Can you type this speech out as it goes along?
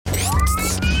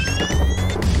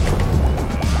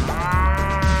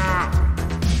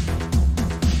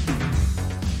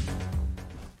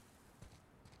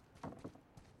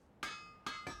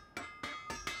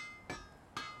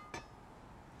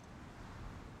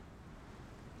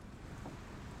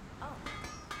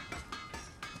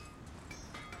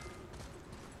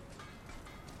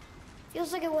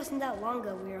Feels like it wasn't that long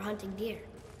ago we were hunting deer.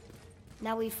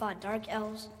 Now we fought dark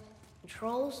elves, and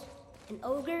trolls, and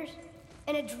ogres,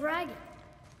 and a dragon.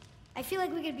 I feel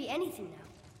like we could be anything now.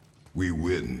 We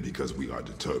win because we are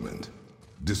determined,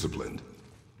 disciplined,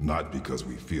 not because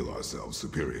we feel ourselves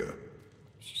superior.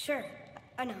 Sure,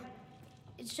 I know.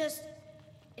 It's just,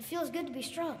 it feels good to be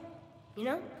strong, you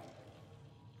know?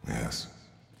 Yes,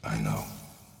 I know.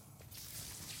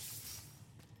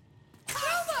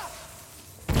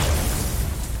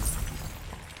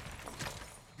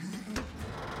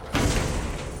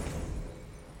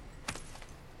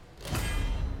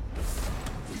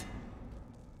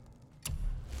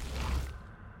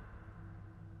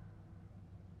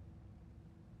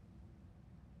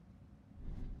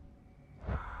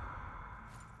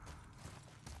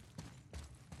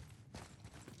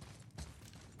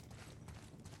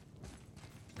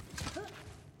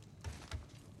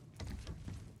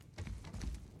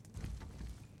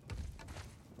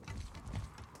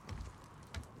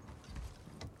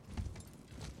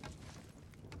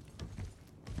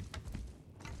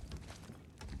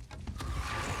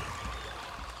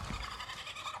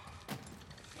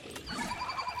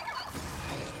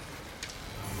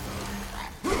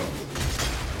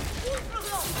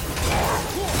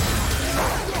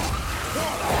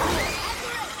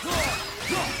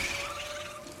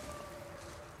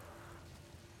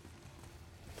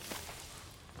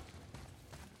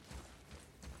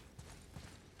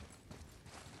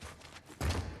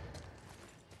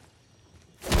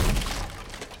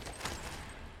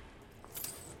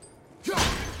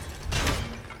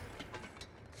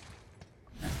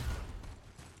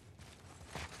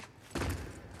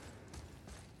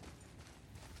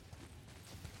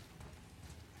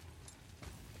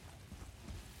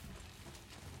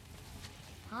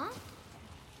 Huh?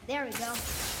 There we go.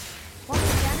 Want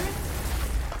the generous?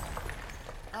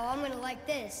 Oh, I'm gonna like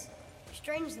this.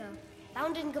 Strange though. That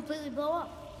one didn't completely blow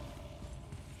up.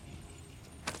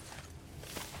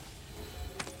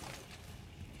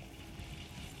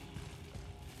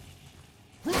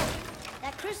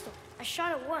 That crystal. I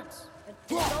shot it once, but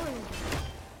it's going again.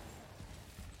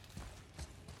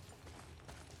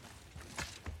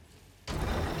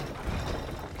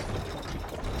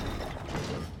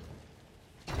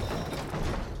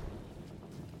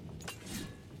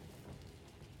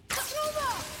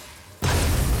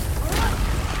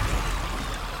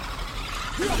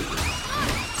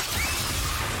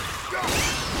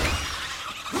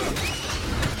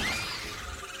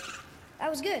 That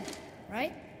was good,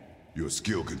 right? Your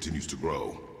skill continues to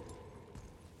grow.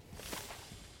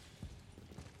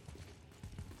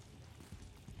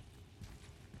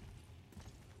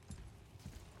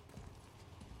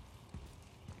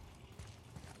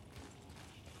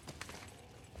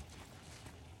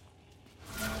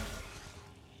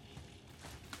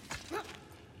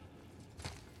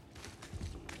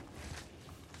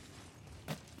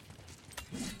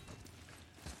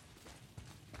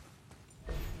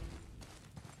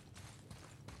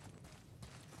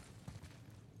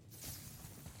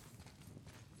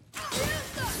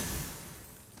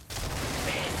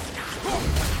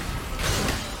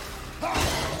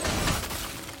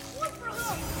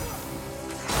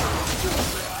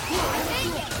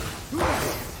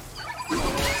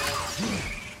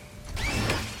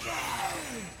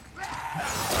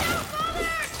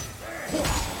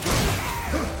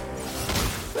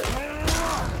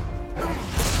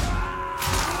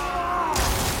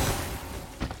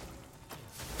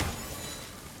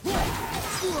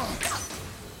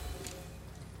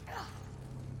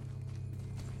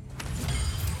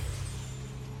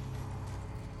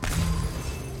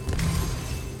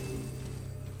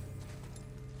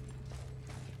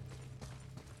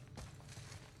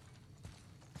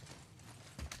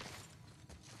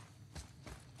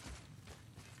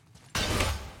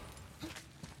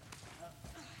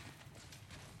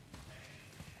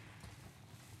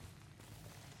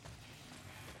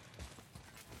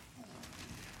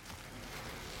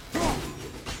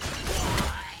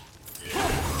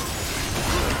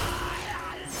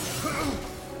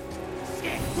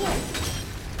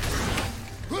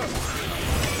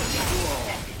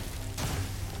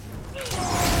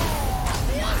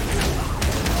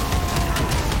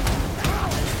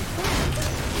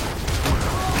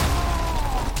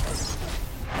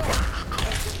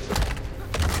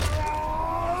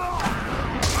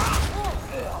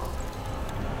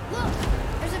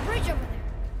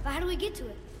 Get to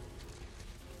it.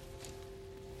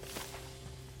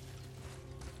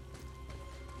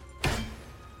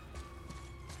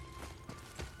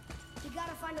 You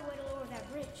gotta find a way to lower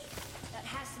that bridge. That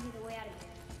has to be the way out of here.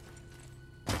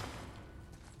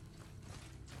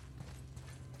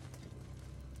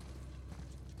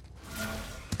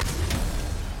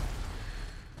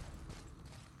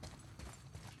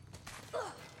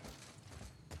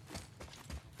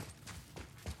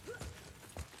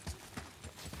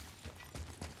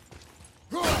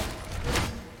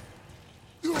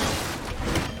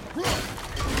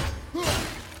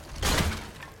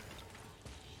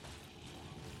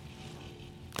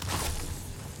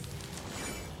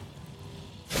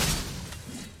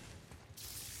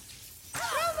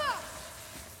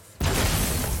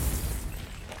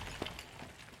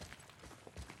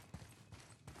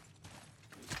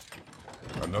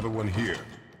 another one here.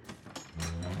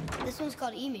 This one's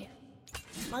called Ymir.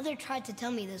 Mother tried to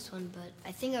tell me this one, but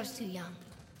I think I was too young.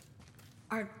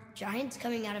 Are giants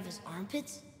coming out of his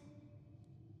armpits?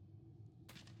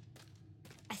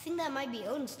 I think that might be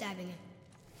Odin stabbing him.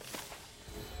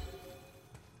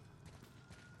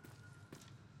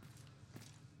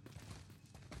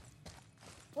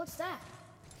 What's that?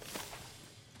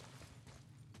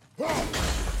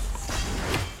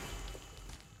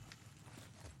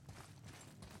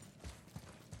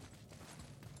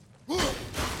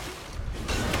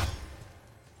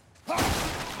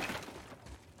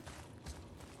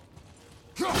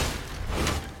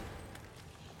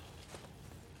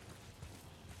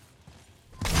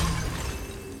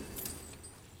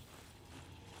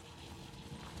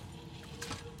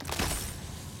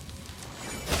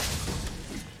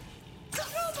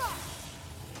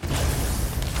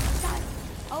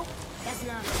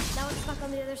 Now it's stuck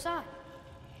on the other side.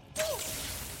 I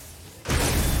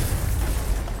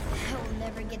will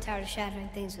never get tired of shattering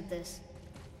things with this.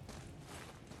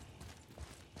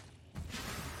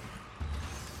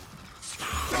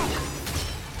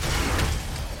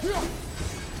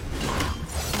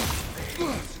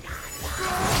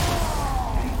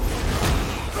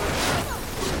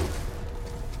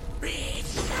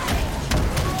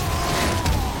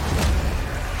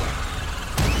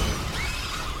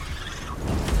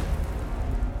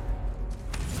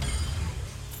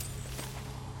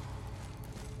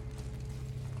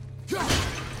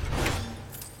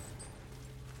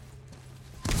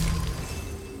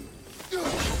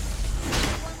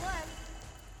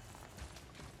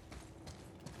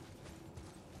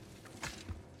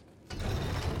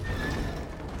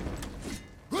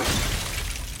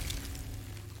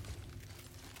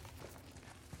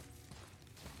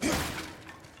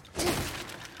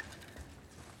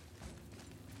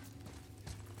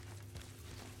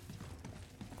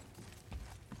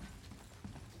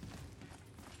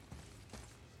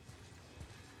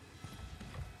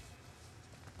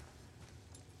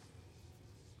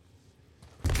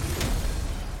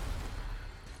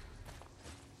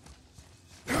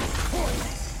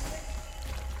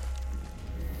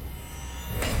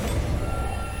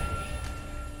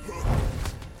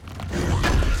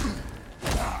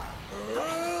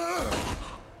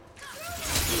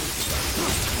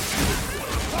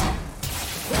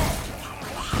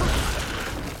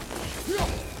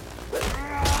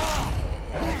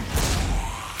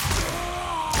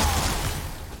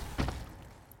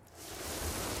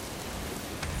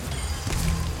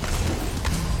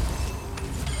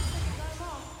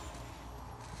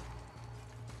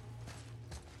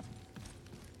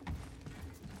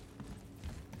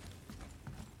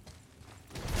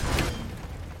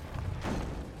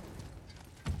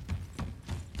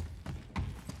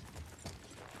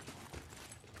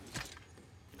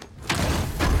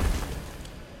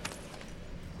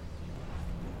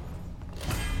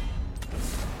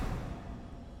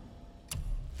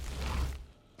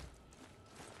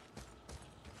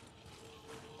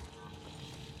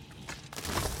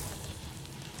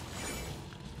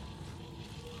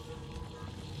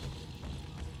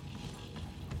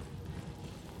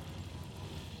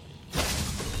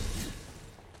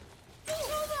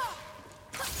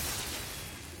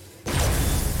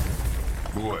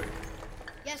 Boy.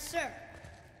 Yes, sir.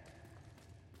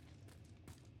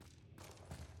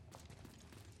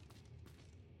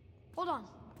 Hold on.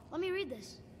 Let me read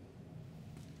this.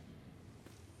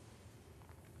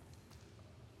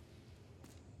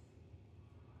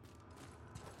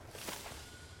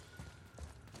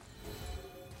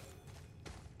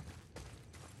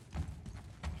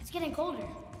 It's getting colder.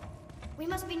 We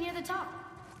must be near the top.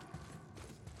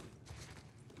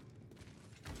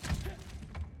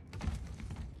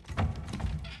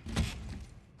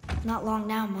 Not long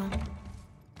now, Mom.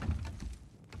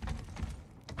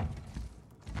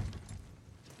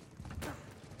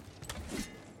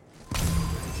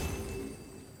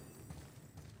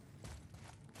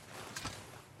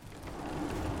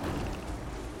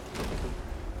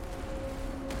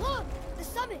 Look! The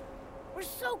summit! We're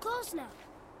so close now!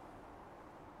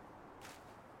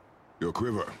 Your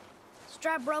quiver.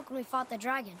 Strap broke when we fought the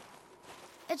dragon.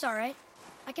 It's all right.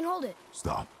 I can hold it.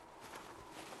 Stop.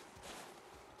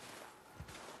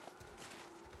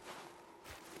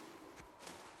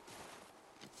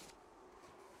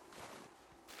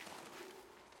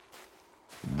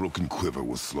 Broken quiver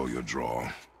will slow your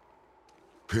draw.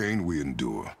 Pain we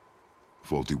endure.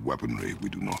 Faulty weaponry we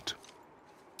do not.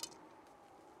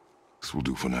 This will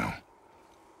do for now.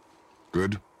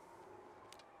 Good?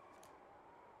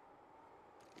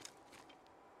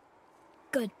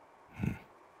 Good.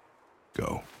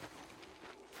 Go.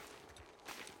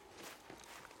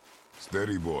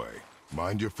 Steady, boy.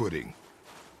 Mind your footing.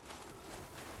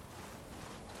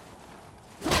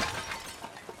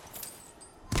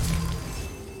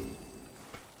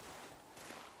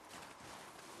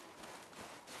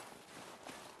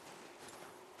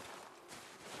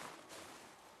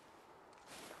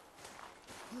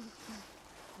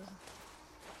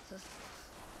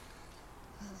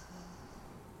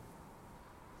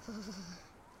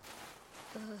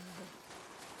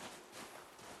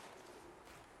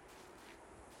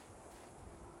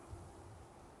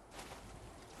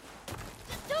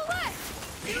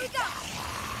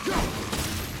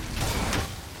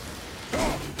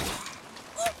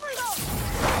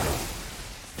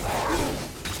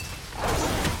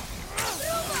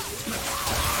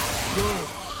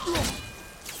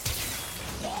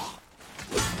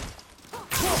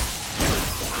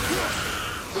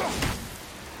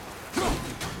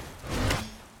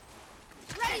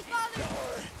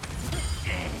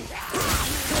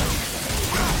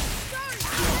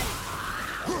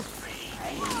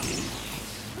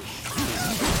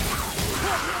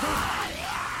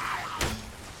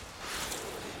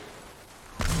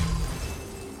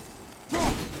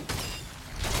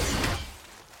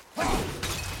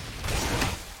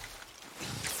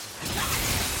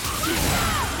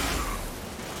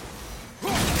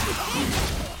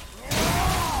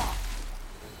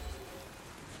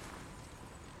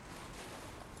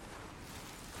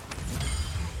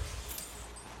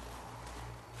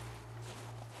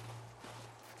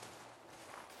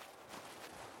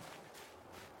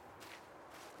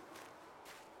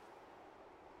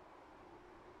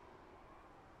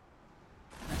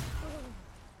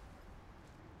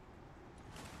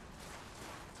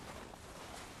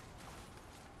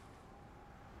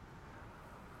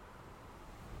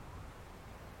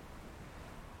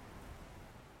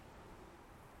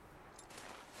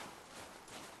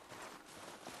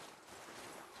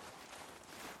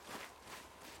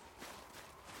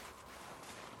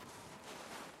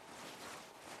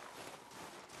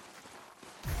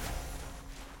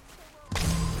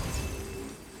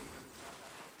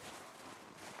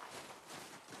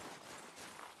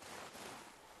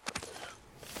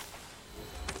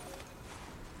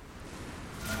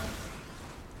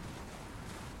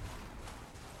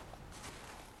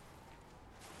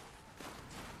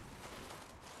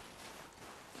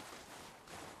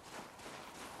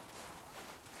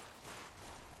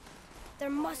 There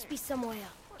must be some way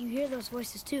up. You hear those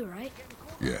voices too, right?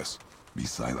 Yes. Be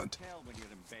silent. When you're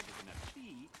embedded in a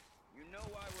tree, you know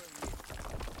why we're here.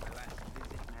 My last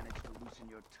visit managed to loosen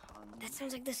your tongue. That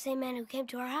sounds like the same man who came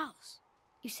to our house.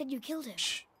 You said you killed him.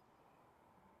 Shh.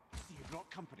 You brought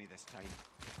company this time.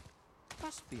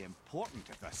 Must be important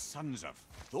if the sons of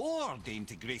Thor deign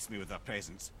to grace me with their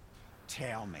presence.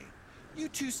 Tell me, you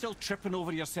two still tripping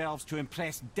over yourselves to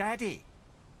impress Daddy?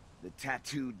 The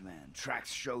tattooed man.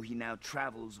 Tracks show he now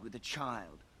travels with a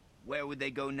child. Where would they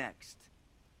go next?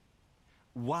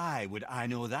 Why would I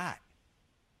know that?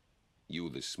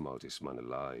 You're the smartest man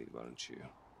alive, aren't you?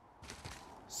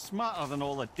 Smarter than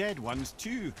all the dead ones,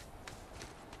 too.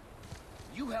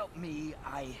 You help me,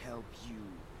 I help you.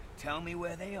 Tell me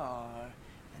where they are,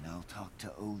 and I'll talk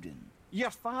to Odin. Your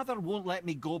father won't let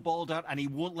me go, Baldur, and he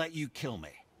won't let you kill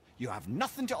me. You have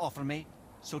nothing to offer me,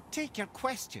 so take your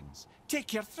questions,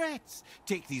 take your threats,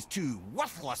 take these two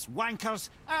worthless wankers,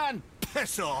 and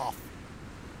piss off!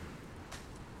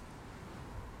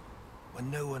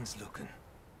 When no one's looking,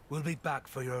 we'll be back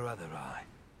for your other eye.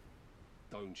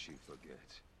 Don't you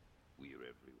forget, we're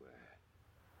everywhere.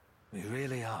 We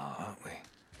really are, aren't we?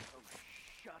 Oh,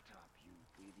 shut up, you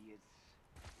idiots.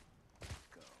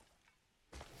 Go.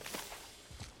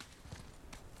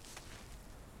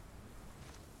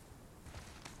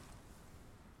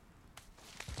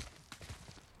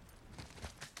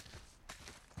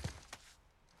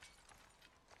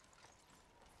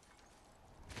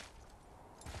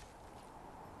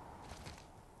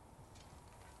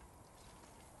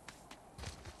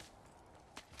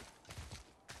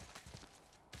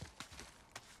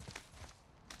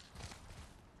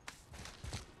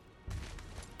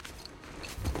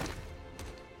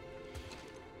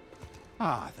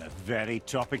 Ah, the very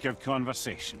topic of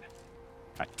conversation.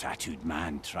 A tattooed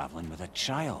man traveling with a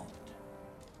child.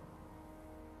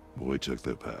 Boy, check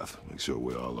their path. Make sure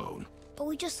we're all alone. But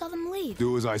we just saw them leave.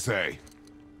 Do as I say.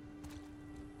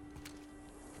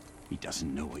 He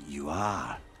doesn't know what you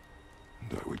are.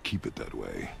 And I would keep it that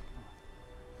way.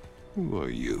 Who are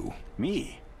you?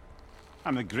 Me?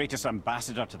 I'm the greatest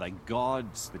ambassador to the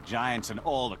gods, the giants, and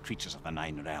all the creatures of the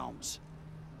Nine Realms.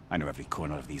 I know every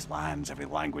corner of these lands, every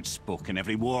language spoken,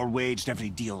 every war waged, every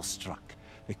deal struck.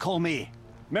 They call me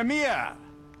Mimir,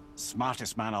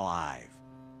 smartest man alive.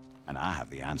 And I have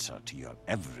the answer to your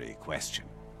every question.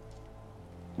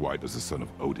 Why does the son of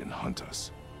Odin hunt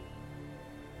us?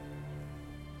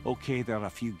 Okay, there are a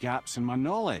few gaps in my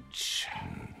knowledge.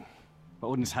 But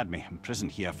Odin's had me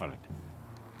imprisoned here for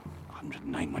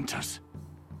 109 winters.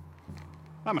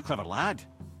 I'm a clever lad.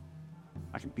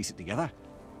 I can piece it together.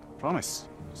 Promise.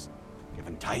 Just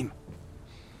given time.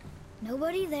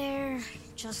 Nobody there,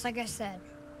 just like I said.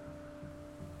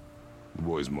 The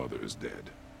boy's mother is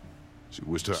dead. She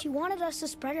wished her... She wanted us to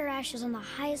spread her ashes on the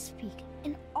highest peak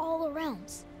in all the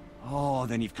realms. Oh,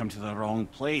 then you've come to the wrong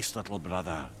place, little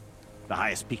brother. The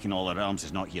highest peak in all the realms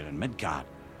is not here in Midgard.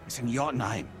 It's in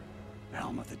Jotunheim,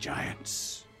 realm of the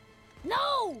giants.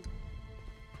 No!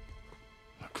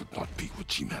 That could not be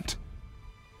what she meant.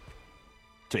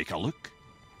 Take a look.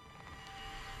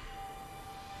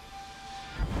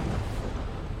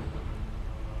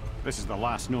 This is the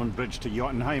last known bridge to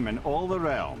Jotunheim in all the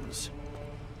realms.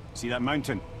 See that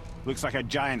mountain? Looks like a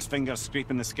giant's finger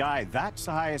scraping the sky. That's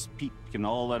the highest peak in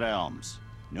all the realms.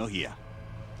 No here.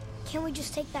 Can't we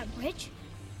just take that bridge?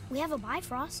 We have a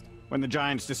Bifrost. When the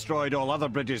giants destroyed all other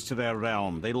bridges to their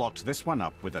realm, they locked this one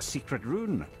up with a secret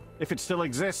rune. If it still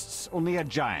exists, only a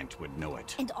giant would know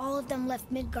it. And all of them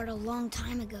left Midgard a long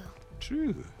time ago.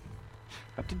 True.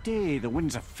 But today, the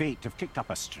winds of fate have kicked up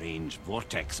a strange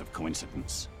vortex of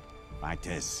coincidence. Fact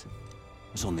is,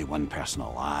 there's only one person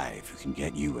alive who can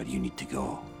get you where you need to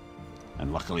go.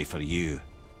 And luckily for you,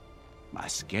 my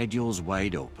schedule's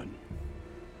wide open.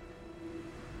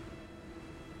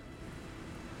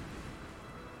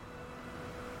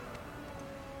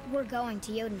 We're going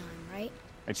to Jotunheim, right?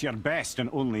 It's your best and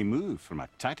only move from a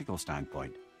tactical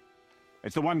standpoint.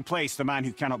 It's the one place the man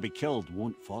who cannot be killed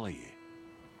won't follow you.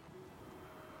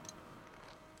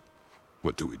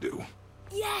 What do we do?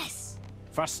 Yes!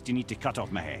 First, you need to cut off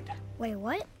my head. Wait,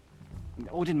 what?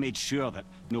 Odin made sure that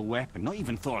no weapon, not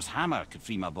even Thor's hammer, could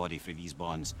free my body from these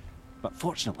bonds. But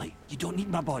fortunately, you don't need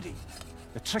my body.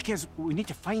 The trick is, we need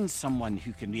to find someone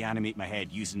who can reanimate my head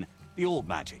using the old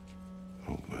magic.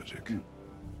 Old magic.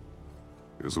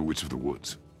 There's a witch of the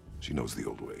woods. She knows the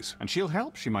old ways. And she'll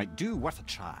help, she might do, worth a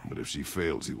try. But if she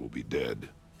fails, he will be dead.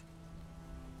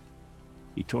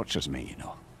 He tortures me, you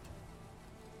know.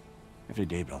 Every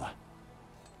day, brother.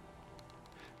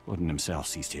 Odin himself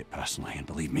sees to it personally, and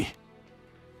believe me,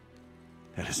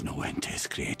 there is no end to his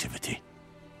creativity.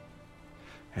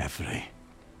 Every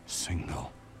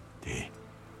single day.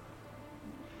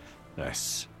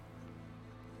 This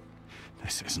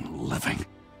isn't living.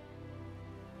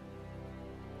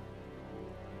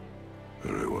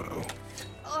 Very well.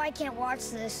 Oh, I can't watch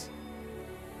this.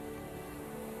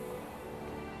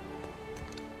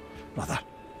 Brother,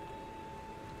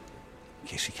 in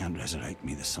case he can't resurrect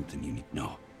me, there's something you need to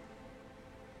know.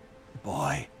 The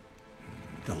boy,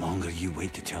 the longer you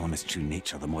wait to tell him his true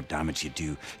nature, the more damage you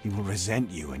do. He will resent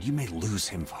you, and you may lose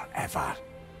him forever.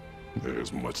 There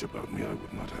is much about me I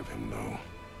would not have him know.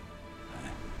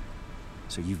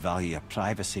 So you value your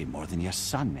privacy more than your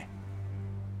son, eh?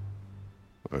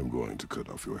 I'm going to cut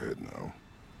off your head now.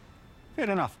 Fair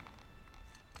enough.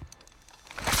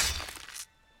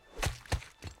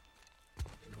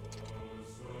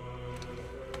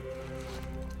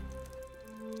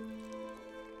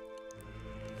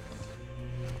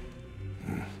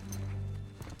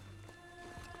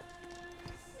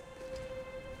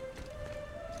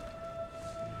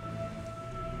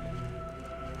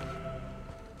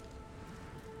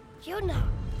 Jotnar!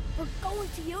 We're going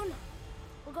to Jotnar!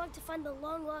 We're going to find the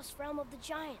long-lost realm of the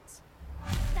giants.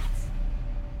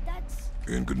 That's...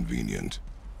 Inconvenient.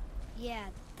 Yeah,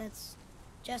 that's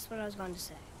just what I was going to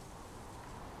say.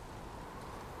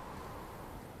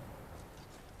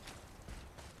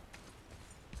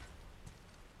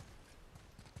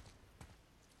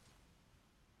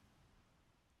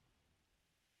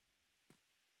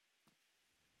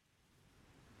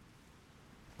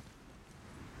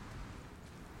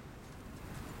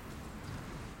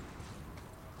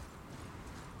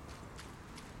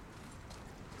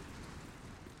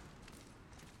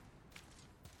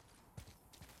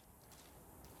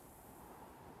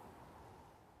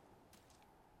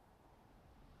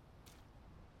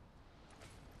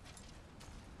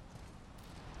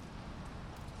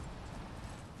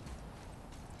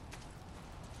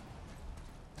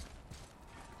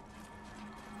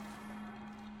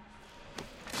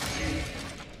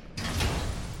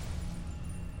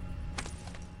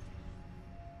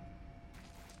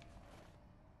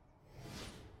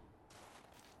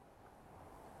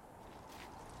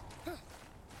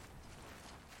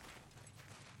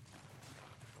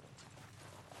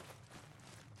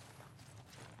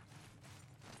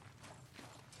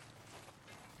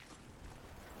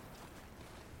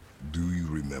 Do you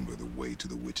remember the way to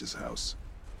the witch's house?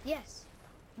 Yes.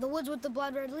 The woods with the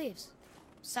blood-red leaves.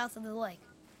 South of the lake.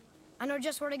 I know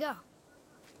just where to go.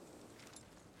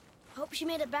 Hope she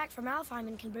made it back from Alfheim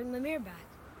and can bring Mimir back.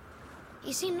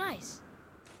 He seemed nice.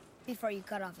 Before you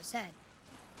cut off his head.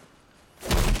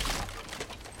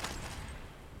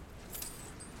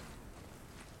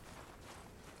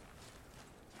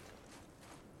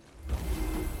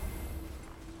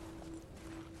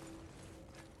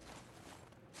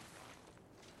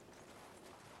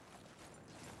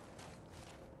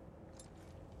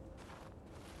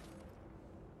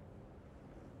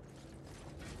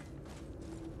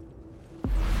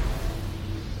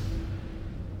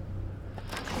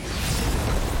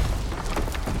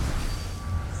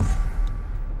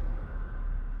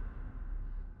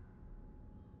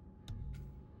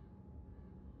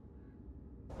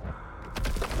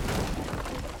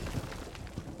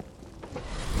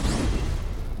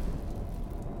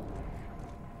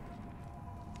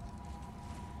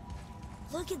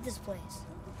 Look at this place.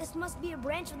 This must be a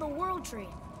branch of the World Tree.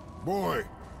 Boy,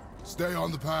 stay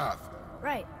on the path.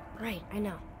 Right, I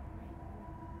know.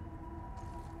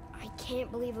 I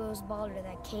can't believe it was Baldur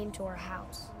that came to our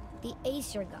house. The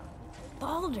Aesir god.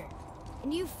 Baldur!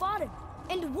 And you fought him,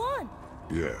 and won!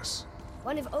 Yes.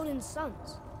 One of Odin's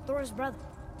sons, Thor's brother.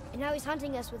 And now he's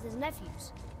hunting us with his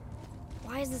nephews.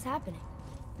 Why is this happening?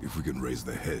 If we can raise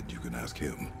the head, you can ask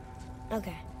him.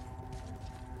 Okay.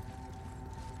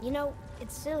 You know,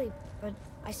 it's silly, but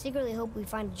I secretly hope we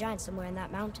find a giant somewhere in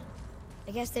that mountain.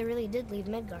 I guess they really did leave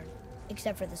Midgard,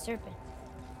 except for the serpent.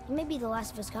 He may be the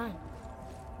last of his kind.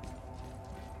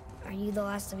 Are you the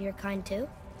last of your kind too?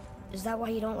 Is that why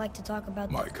you don't like to talk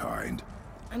about... My kind?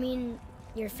 I mean,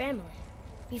 your family.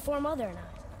 Before Mother and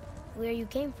I. Where you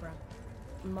came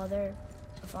from. Mother,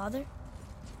 a father?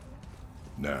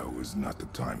 Now is not the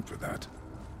time for that.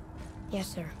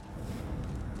 Yes, sir.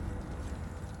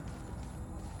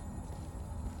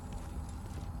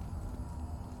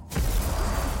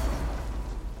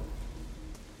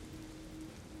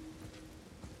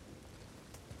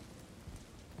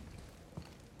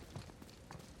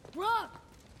 Brok!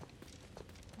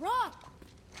 Brok!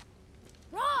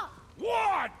 Brok!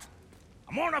 What?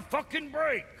 I'm on a fucking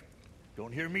break.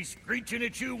 Don't hear me screeching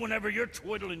at you whenever you're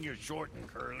twiddling your short and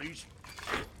curlies.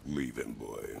 Leave him,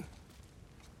 boy.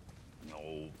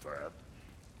 No, Fab.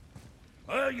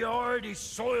 Well, you already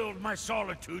soiled my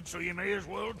solitude, so you may as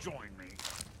well join me.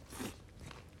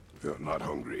 You're not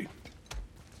hungry.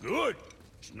 Good.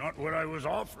 It's not what I was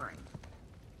offering.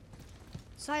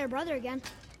 Saw your brother again.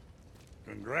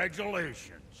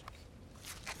 Congratulations.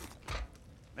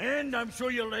 And I'm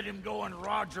sure you'll let him go and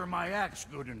roger my axe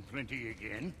good and plenty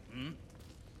again, hmm?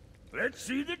 Let's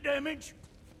see the damage.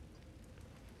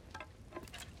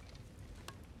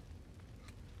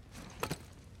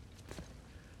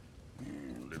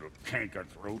 Little canker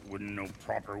throat wouldn't know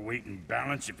proper weight and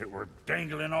balance if it were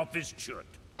dangling off his chut.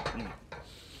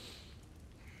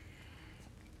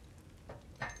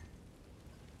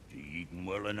 You eating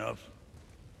well enough?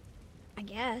 I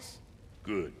guess.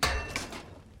 Good.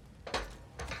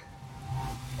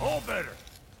 All better.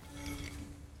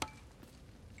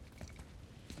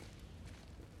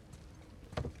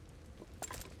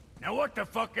 Now what the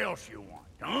fuck else you want,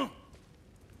 huh?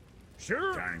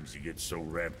 Sure. Times he gets so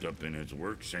wrapped up in his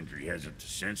work, Sentry hasn't the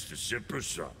sense to sip or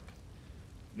sup.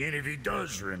 And if he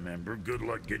does remember, good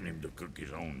luck getting him to cook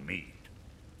his own meat.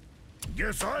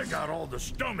 Guess I got all the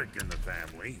stomach in the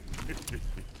family.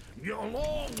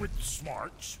 Along with the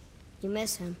smarts. You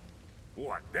miss him.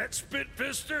 What, that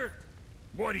spit-fister?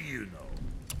 What do you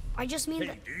know? I just mean Hey,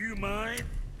 that... do you mind?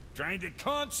 Trying to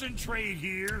concentrate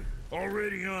here.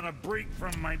 Already on a break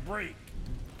from my break.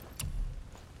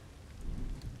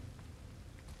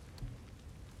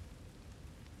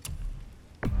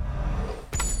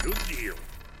 Good deal.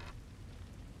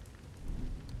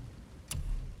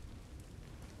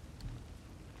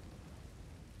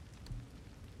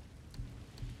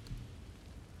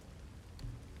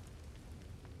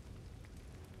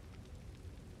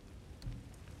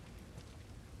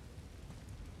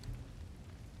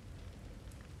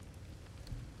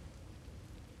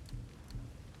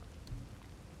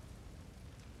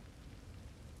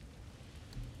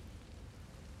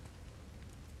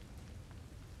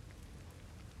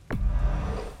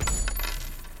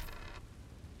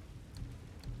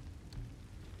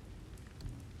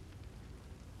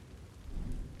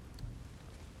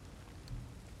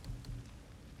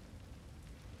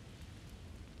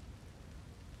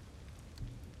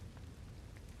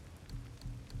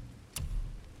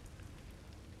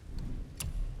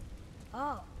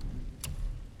 Oh.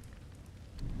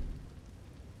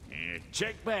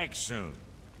 Check back soon.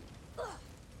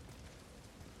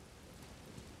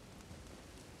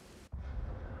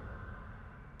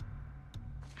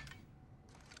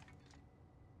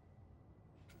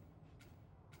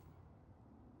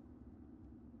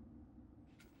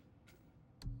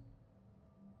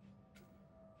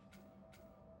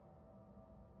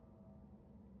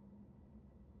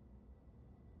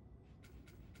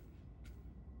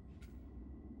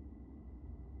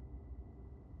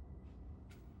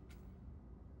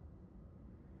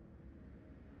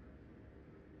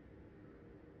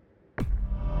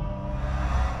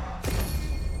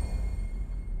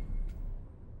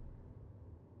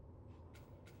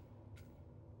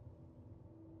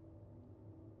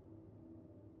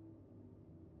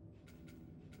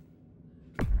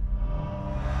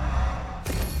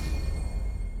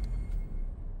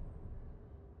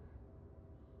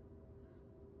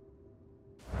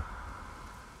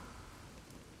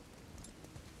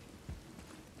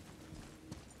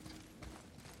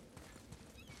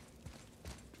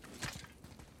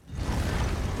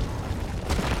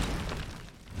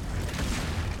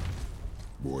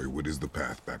 is the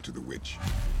path back to the witch?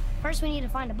 First, we need to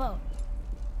find a boat.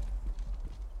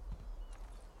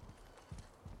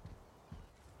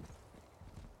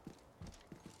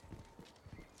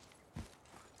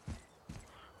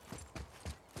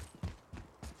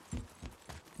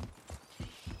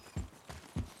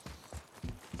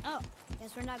 Oh,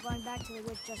 guess we're not going back to the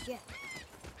witch just yet.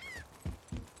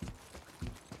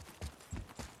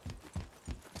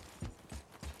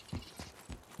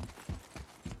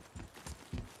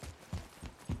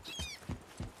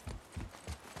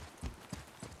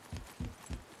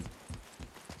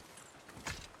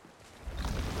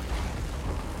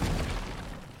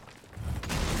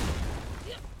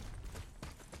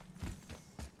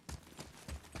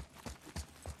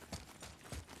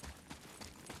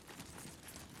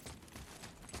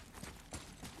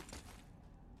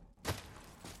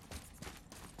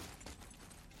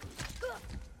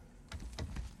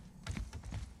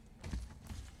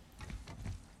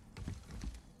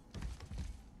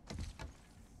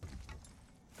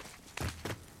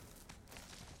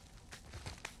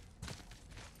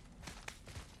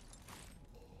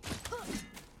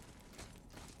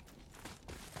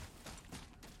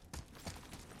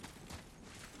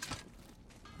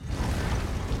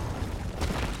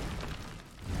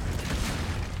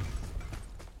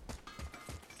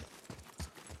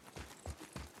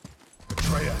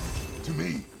 Freya, to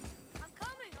me. I'm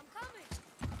coming, I'm coming!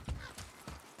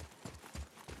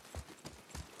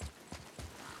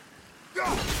 Go!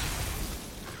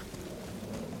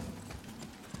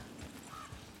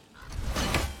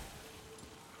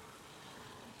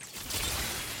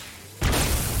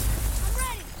 I'm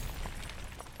ready!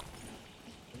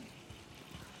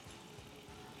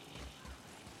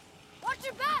 Watch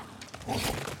your back!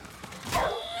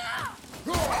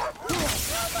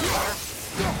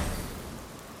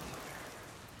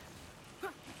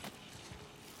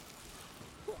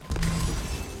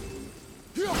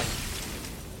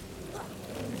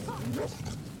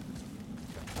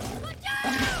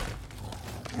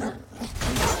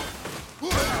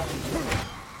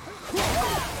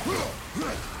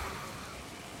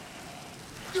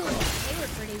 They were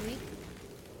pretty weak.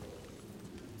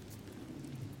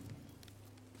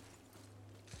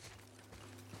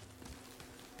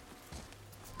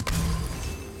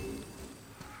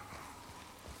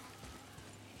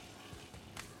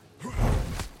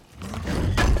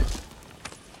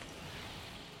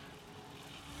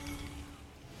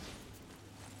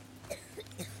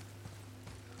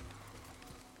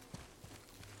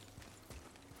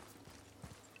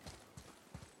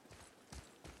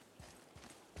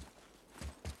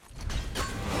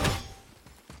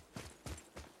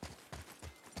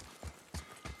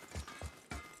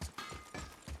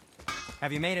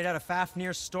 Have you made it out of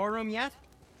Fafnir's storeroom yet?